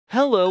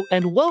Hello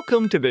and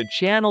welcome to the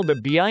channel The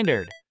BI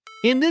Nerd.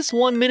 In this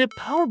 1-minute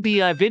Power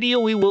BI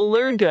video we will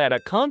learn to add a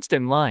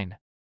constant line.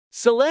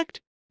 Select,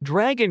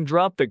 drag and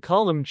drop the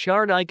column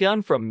chart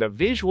icon from the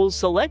visual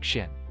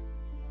selection.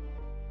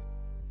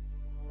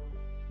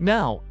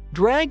 Now,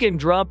 drag and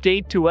drop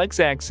date to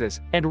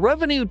x-axis and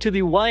revenue to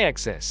the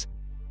y-axis.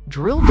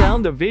 Drill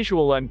down the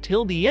visual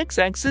until the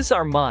x-axis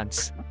are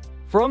months.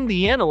 From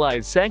the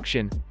Analyze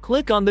section,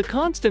 click on the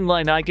constant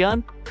line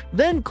icon,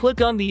 then click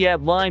on the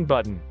Add Line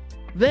button.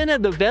 Then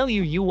add the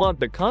value you want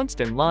the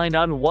constant line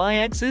on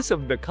y-axis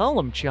of the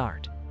column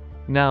chart.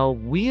 Now,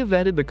 we have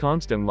added the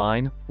constant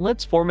line.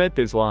 Let's format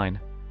this line.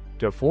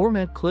 To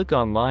format, click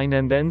on Line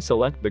and then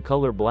select the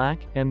color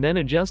black and then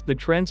adjust the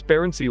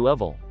transparency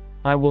level.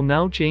 I will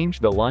now change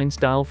the line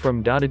style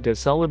from dotted to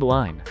solid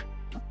line.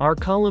 Our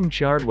column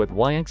chart with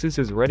y-axis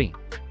is ready.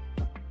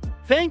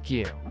 Thank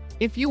you.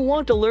 If you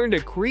want to learn to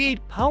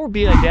create Power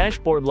BI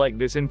dashboard like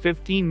this in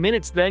 15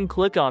 minutes, then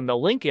click on the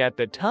link at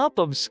the top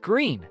of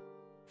screen.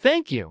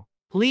 Thank you.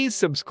 Please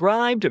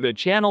subscribe to the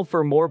channel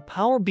for more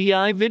Power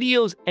BI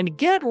videos and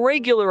get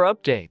regular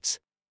updates.